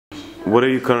What are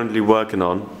you currently working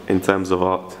on in terms of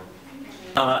art?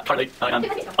 Currently, I am.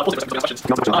 I'll pause it for questions.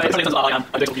 Currently, in terms of art, I am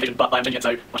doing communication, but I'm changing it,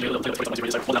 so watching a little bit of video,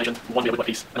 so one animation, one video web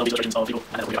piece, and all these illustrations of people,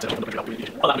 and then we'll be back to the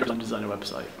communication. Other than design a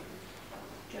website.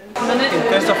 In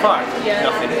terms of art,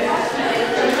 nothing.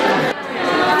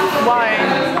 Why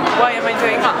am I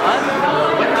doing art?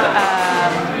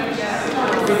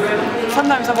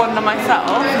 Sometimes I wonder myself.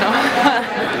 No.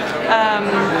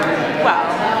 Well,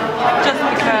 just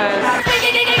because.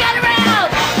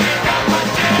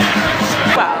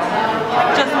 Well,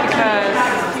 just because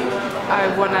I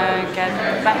want to get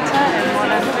better in what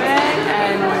I'm doing,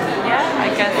 and yeah, I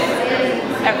guess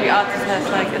every artist has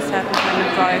like a certain kind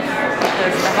of drive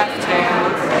because they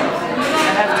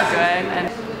have to do it.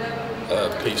 And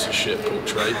a piece of shit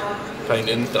portrait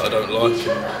painting that I don't like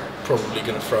and probably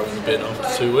going to throw in the bin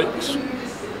after 2 weeks.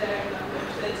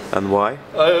 And why?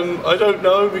 I don't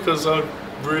know, because I'm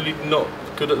really not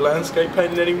good at landscape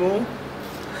painting anymore.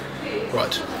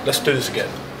 Right, let's do this again.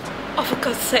 Oh, for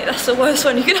God's sake, that's the worst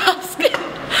one you could ask.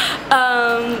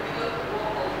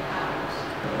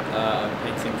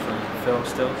 Painting from film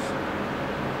stills.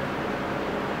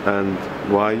 And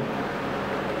why?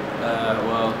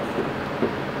 Well,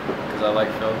 because I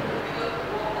like film.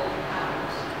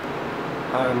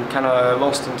 I'm kind of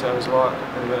lost in terms of art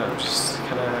at the minute. I'm just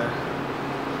kind of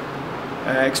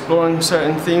exploring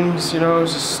certain themes, you know,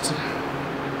 just...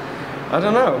 I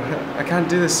don't know. I can't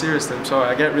do this seriously, I'm sorry.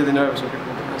 I get really nervous when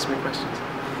people ask me questions.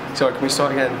 Sorry, can we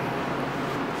start again?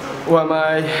 Well, am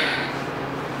I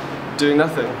doing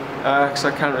nothing? Because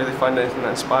I can't really find anything that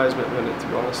inspires me at the minute, to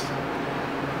be honest.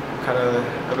 I'm kind of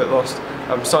a bit lost.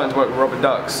 I'm starting to work with rubber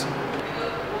ducks.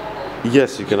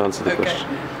 Yes, you can answer the question.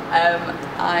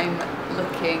 I'm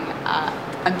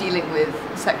dealing with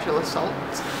sexual assault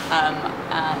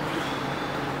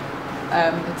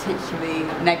and particularly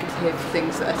negative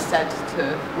things that are said to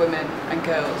women and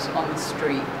girls on the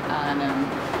street, and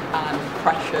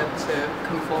pressure to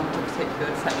conform to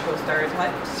particular sexual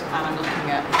stereotypes. And I'm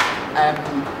looking at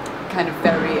kind of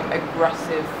very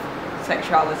aggressive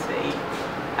sexuality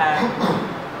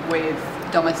with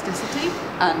domesticity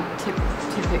and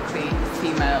typically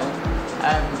female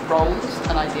roles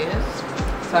and ideas.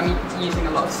 So I'm using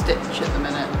a lot of Stitch at the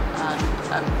minute.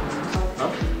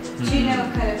 Do you know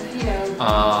kind of, you know?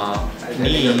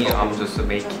 Me, I'm just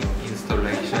making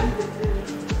installation.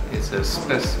 It's a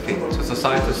specific, just a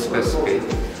site specific.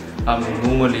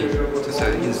 Normally just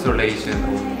an installation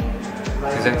of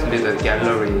exactly the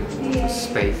gallery or the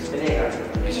space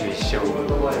which we show.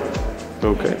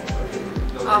 Okay.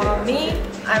 Me,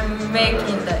 I'm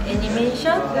making the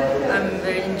animation. I'm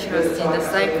very interested in the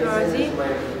psychology,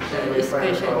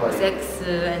 especially sex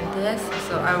and death.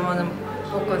 So I want to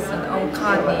focus on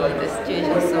uncanny the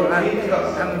situation. So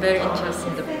I'm very interested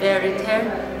in the fairy tale.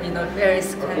 You know, there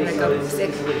is kind of like a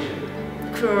sex,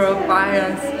 cruel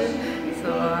violence. So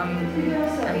I'm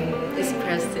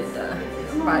expressed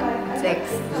by sex,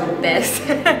 death,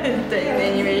 the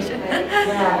animation.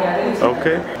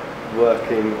 Okay.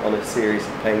 Working on a series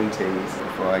of paintings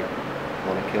before I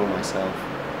want to kill myself,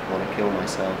 want to kill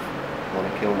myself,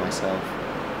 want to kill myself.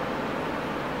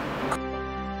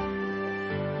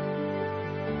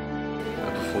 A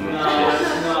performance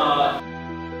piece.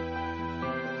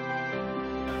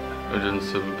 I've done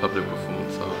some public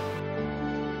performance art.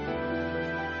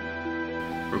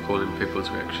 Recording people's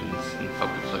reactions in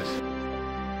public places.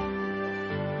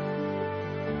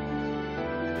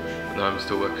 No, I'm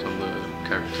still working on the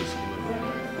characters at the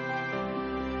moment.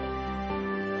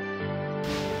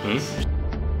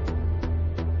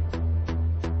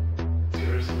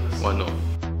 Why not?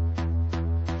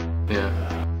 Yeah.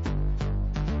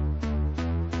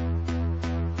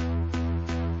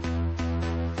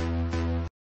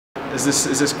 Is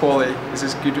this quality? Is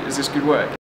this good work?